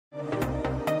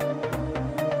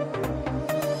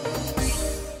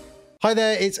Hi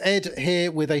there, it's Ed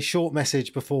here with a short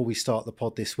message before we start the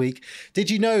pod this week.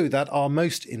 Did you know that our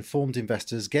most informed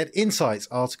investors get insights,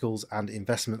 articles and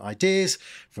investment ideas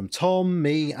from Tom,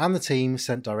 me and the team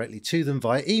sent directly to them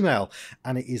via email,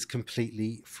 and it is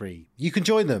completely free. You can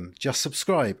join them. Just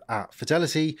subscribe at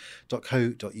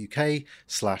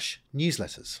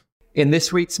fidelity.co.uk/newsletters. In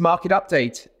this week's market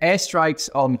update, airstrikes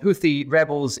on Houthi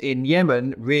rebels in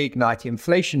Yemen reignite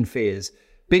inflation fears,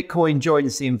 Bitcoin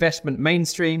joins the investment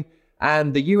mainstream,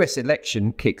 and the US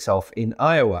election kicks off in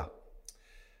Iowa.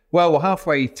 Well, we're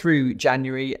halfway through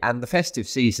January and the festive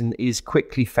season is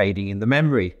quickly fading in the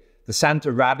memory. The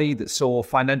Santa rally that saw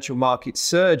financial markets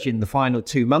surge in the final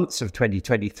 2 months of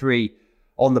 2023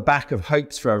 on the back of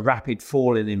hopes for a rapid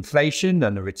fall in inflation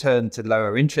and a return to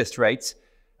lower interest rates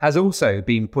has also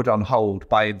been put on hold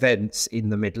by events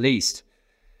in the Middle East.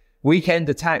 Weekend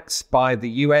attacks by the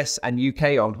US and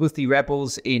UK on Houthi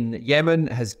rebels in Yemen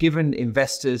has given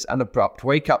investors an abrupt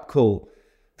wake-up call.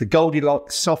 The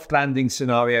Goldilocks soft landing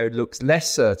scenario looks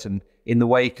less certain in the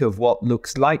wake of what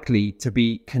looks likely to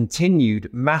be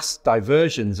continued mass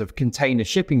diversions of container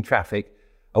shipping traffic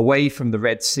away from the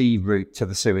Red Sea route to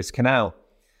the Suez Canal.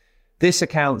 This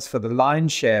accounts for the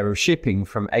lion's share of shipping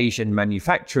from Asian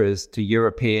manufacturers to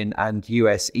European and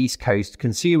US East Coast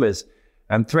consumers,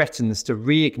 and threatens to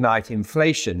reignite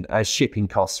inflation as shipping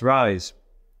costs rise.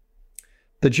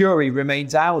 The jury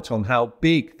remains out on how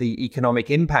big the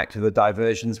economic impact of the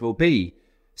diversions will be.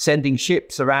 Sending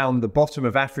ships around the bottom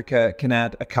of Africa can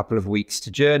add a couple of weeks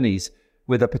to journeys,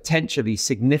 with a potentially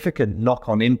significant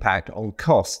knock-on impact on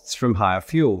costs from higher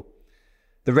fuel.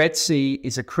 The Red Sea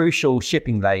is a crucial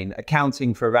shipping lane,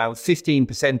 accounting for around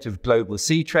 15% of global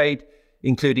sea trade,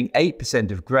 including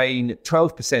 8% of grain,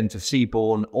 12% of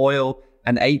seaborne oil,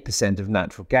 and 8% of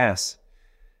natural gas.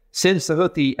 Since the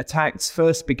Houthi attacks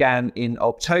first began in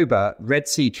October, Red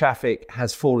Sea traffic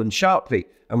has fallen sharply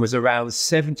and was around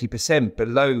 70%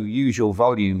 below usual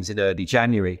volumes in early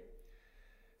January.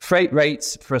 Freight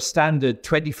rates for a standard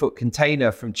 20-foot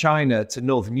container from China to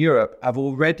Northern Europe have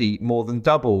already more than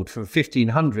doubled from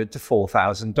 $1,500 to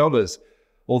 $4,000,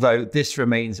 although this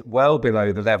remains well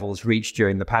below the levels reached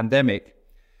during the pandemic.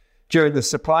 During the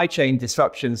supply chain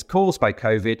disruptions caused by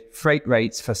COVID, freight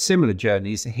rates for similar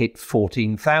journeys hit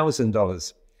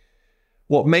 $14,000.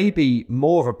 What may be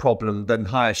more of a problem than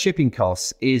higher shipping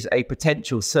costs is a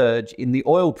potential surge in the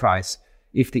oil price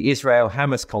if the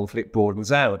Israel-Hamas conflict broadens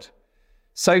out.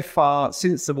 So far,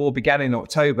 since the war began in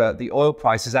October, the oil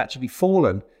price has actually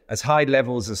fallen as high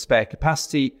levels of spare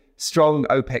capacity, strong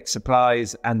OPEC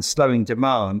supplies, and slowing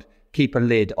demand keep a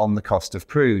lid on the cost of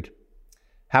crude.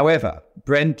 However,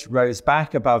 Brent rose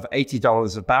back above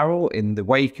 $80 a barrel in the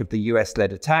wake of the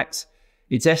US-led attacks.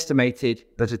 It's estimated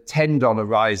that a $10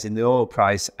 rise in the oil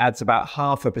price adds about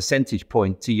half a percentage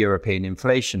point to European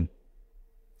inflation.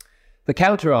 The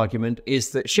counter-argument is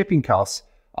that shipping costs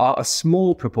are a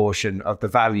small proportion of the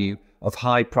value of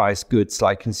high-priced goods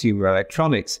like consumer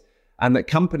electronics, and that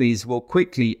companies will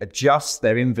quickly adjust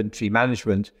their inventory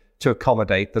management to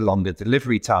accommodate the longer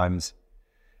delivery times.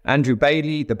 Andrew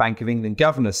Bailey, the Bank of England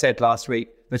governor, said last week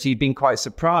that he'd been quite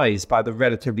surprised by the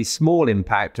relatively small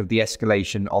impact of the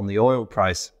escalation on the oil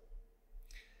price.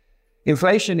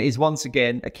 Inflation is once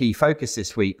again a key focus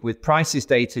this week, with prices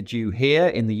data due here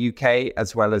in the UK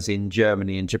as well as in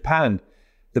Germany and Japan.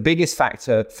 The biggest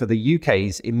factor for the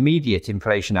UK's immediate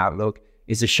inflation outlook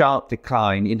is a sharp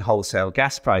decline in wholesale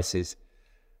gas prices.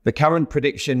 The current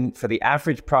prediction for the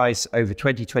average price over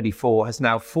 2024 has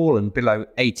now fallen below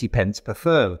 80 pence per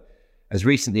therm. As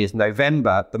recently as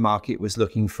November, the market was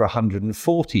looking for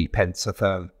 140 pence a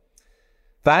therm.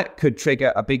 That could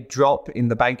trigger a big drop in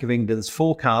the Bank of England's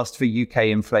forecast for UK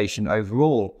inflation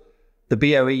overall. The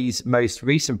BOE's most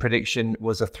recent prediction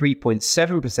was a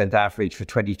 3.7% average for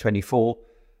 2024,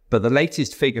 but the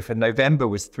latest figure for November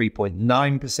was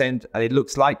 3.9%, and it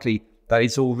looks likely that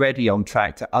it's already on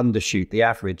track to undershoot the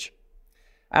average.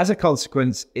 As a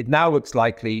consequence, it now looks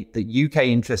likely that UK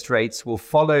interest rates will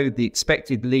follow the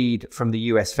expected lead from the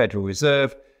US Federal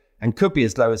Reserve and could be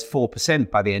as low as 4%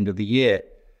 by the end of the year.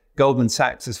 Goldman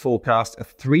Sachs has forecast a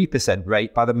 3%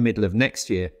 rate by the middle of next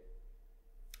year.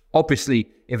 Obviously,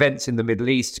 events in the Middle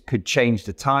East could change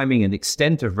the timing and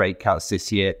extent of rate cuts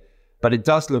this year, but it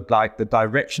does look like the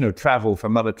direction of travel for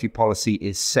monetary policy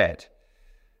is set.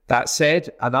 That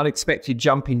said, an unexpected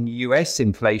jump in US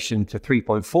inflation to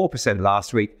 3.4%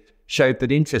 last week showed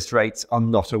that interest rates are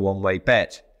not a one-way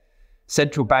bet.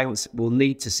 Central banks will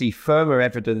need to see firmer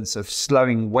evidence of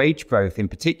slowing wage growth in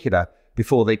particular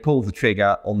before they pull the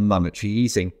trigger on monetary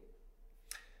easing.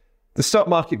 The stock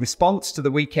market response to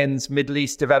the weekend's Middle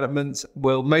East developments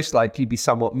will most likely be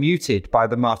somewhat muted by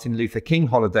the Martin Luther King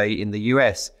holiday in the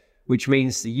US, which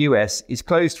means the US is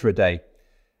closed for a day.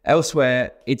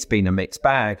 Elsewhere, it's been a mixed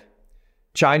bag.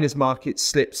 China's market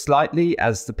slipped slightly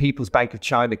as the People's Bank of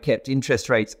China kept interest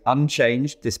rates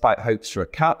unchanged despite hopes for a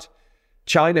cut.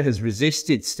 China has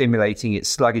resisted stimulating its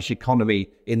sluggish economy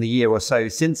in the year or so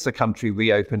since the country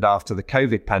reopened after the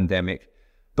COVID pandemic.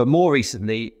 But more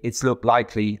recently, it's looked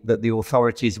likely that the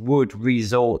authorities would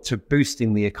resort to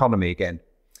boosting the economy again.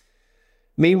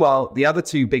 Meanwhile, the other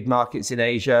two big markets in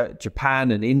Asia, Japan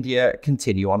and India,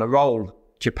 continue on a roll.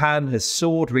 Japan has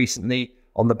soared recently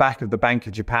on the back of the Bank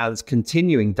of Japan's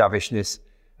continuing dovishness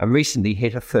and recently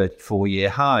hit a 34-year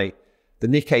high. The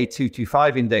Nikkei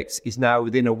 225 index is now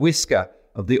within a whisker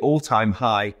of the all-time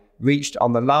high reached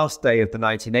on the last day of the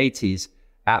 1980s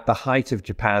at the height of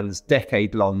Japan's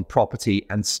decade-long property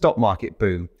and stock market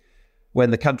boom, when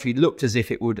the country looked as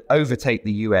if it would overtake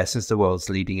the US as the world's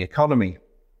leading economy.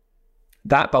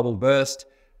 That bubble burst,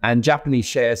 and Japanese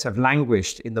shares have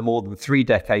languished in the more than 3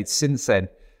 decades since then,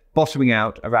 bottoming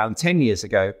out around 10 years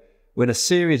ago, when a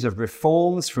series of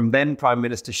reforms from then Prime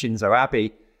Minister Shinzo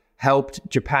Abe helped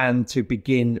Japan to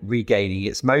begin regaining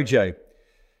its mojo.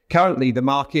 Currently, the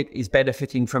market is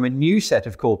benefiting from a new set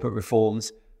of corporate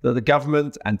reforms that the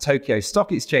government and Tokyo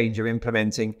Stock Exchange are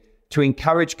implementing to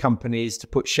encourage companies to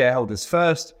put shareholders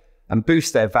first and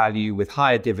boost their value with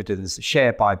higher dividends,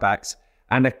 share buybacks,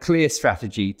 and a clear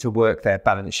strategy to work their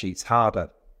balance sheets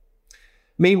harder.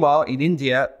 Meanwhile, in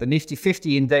India, the Nifty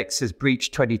 50 index has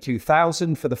breached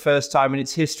 22,000 for the first time in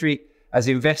its history as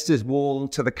investors warm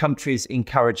to the country's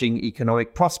encouraging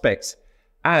economic prospects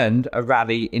and a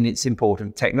rally in its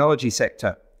important technology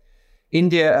sector.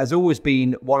 India has always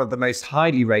been one of the most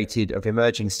highly rated of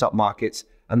emerging stock markets,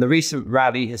 and the recent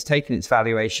rally has taken its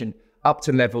valuation up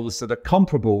to levels that are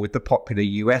comparable with the popular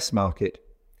US market.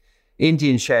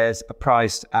 Indian shares are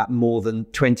priced at more than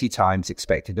 20 times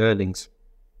expected earnings.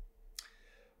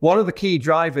 One of the key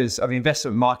drivers of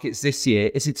investment markets this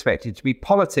year is expected to be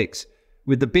politics,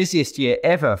 with the busiest year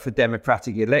ever for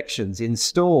democratic elections in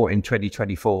store in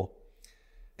 2024.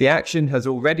 The action has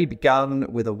already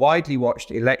begun with a widely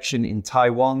watched election in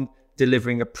Taiwan,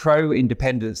 delivering a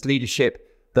pro-independence leadership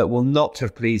that will not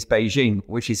have pleased Beijing,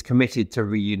 which is committed to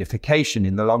reunification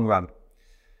in the long run.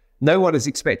 No one is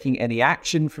expecting any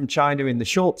action from China in the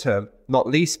short term, not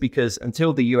least because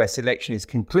until the US election is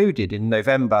concluded in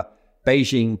November,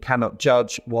 Beijing cannot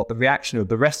judge what the reaction of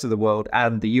the rest of the world,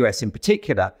 and the US in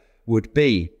particular, would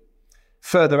be.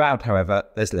 Further out, however,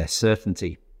 there's less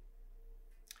certainty.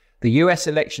 The US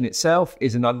election itself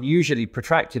is an unusually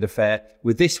protracted affair,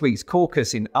 with this week's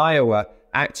caucus in Iowa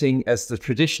acting as the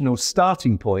traditional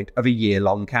starting point of a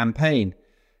year-long campaign.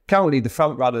 Currently, the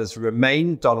frontrunners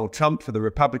remain Donald Trump for the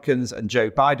Republicans and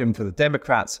Joe Biden for the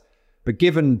Democrats, but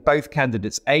given both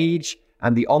candidates' age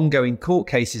and the ongoing court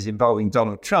cases involving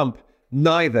Donald Trump,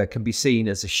 neither can be seen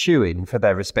as a shoo-in for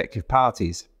their respective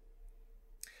parties.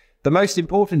 The most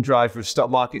important driver of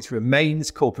stock markets remains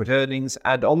corporate earnings,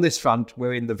 and on this front,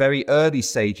 we're in the very early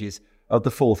stages of the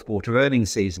fourth quarter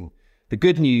earnings season. The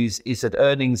good news is that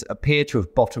earnings appear to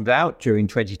have bottomed out during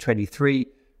 2023,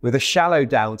 with a shallow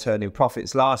downturn in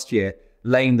profits last year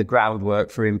laying the groundwork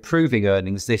for improving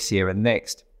earnings this year and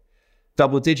next.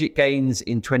 Double-digit gains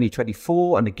in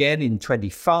 2024 and again in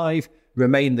 25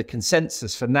 remain the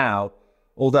consensus for now,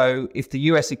 although if the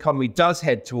US economy does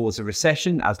head towards a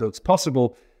recession, as looks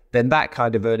possible, then that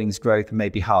kind of earnings growth may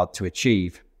be hard to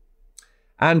achieve.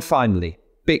 And finally,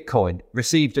 Bitcoin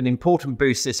received an important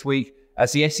boost this week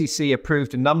as the SEC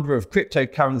approved a number of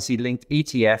cryptocurrency-linked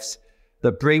ETFs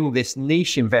that bring this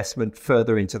niche investment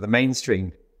further into the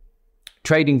mainstream.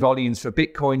 Trading volumes for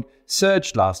Bitcoin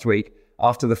surged last week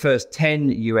after the first 10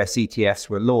 US ETFs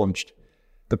were launched.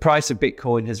 The price of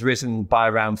Bitcoin has risen by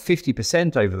around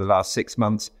 50% over the last 6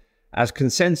 months, as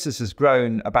consensus has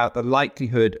grown about the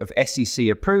likelihood of SEC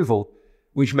approval,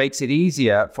 which makes it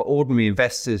easier for ordinary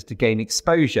investors to gain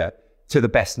exposure to the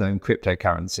best-known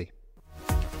cryptocurrency.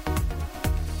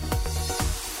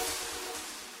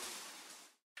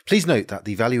 Please note that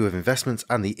the value of investments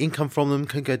and the income from them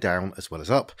can go down as well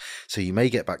as up, so you may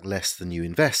get back less than you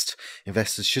invest.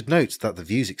 Investors should note that the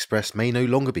views expressed may no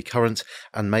longer be current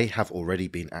and may have already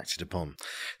been acted upon.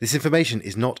 This information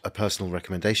is not a personal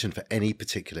recommendation for any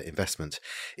particular investment.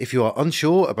 If you are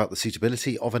unsure about the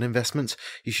suitability of an investment,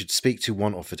 you should speak to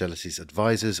one of Fidelity's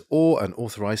advisors or an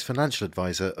authorised financial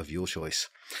advisor of your choice.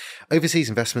 Overseas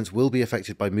investments will be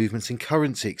affected by movements in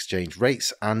currency exchange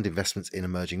rates, and investments in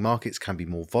emerging markets can be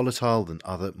more volatile than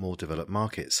other more developed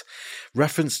markets.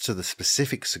 Reference to the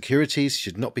specific securities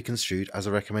should not be construed as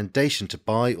a recommendation to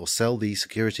buy or sell these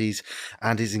securities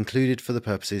and is included for the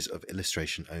purposes of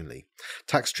illustration only.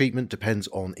 Tax treatment depends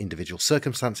on individual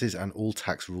circumstances, and all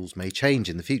tax rules may change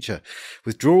in the future.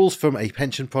 Withdrawals from a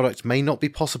pension product may not be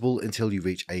possible until you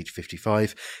reach age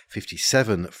 55,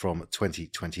 57 from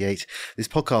 2028. This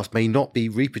podcast may not be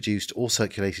reproduced or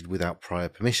circulated without prior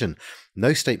permission.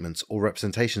 No statements or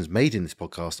representations made in this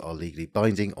podcast are legally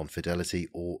binding on Fidelity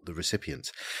or the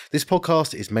recipient. This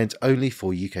podcast is meant only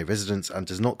for UK residents and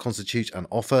does not constitute an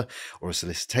offer or a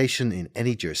solicitation in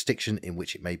any jurisdiction in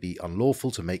which it may be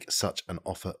unlawful to make such an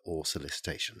offer or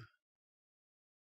solicitation.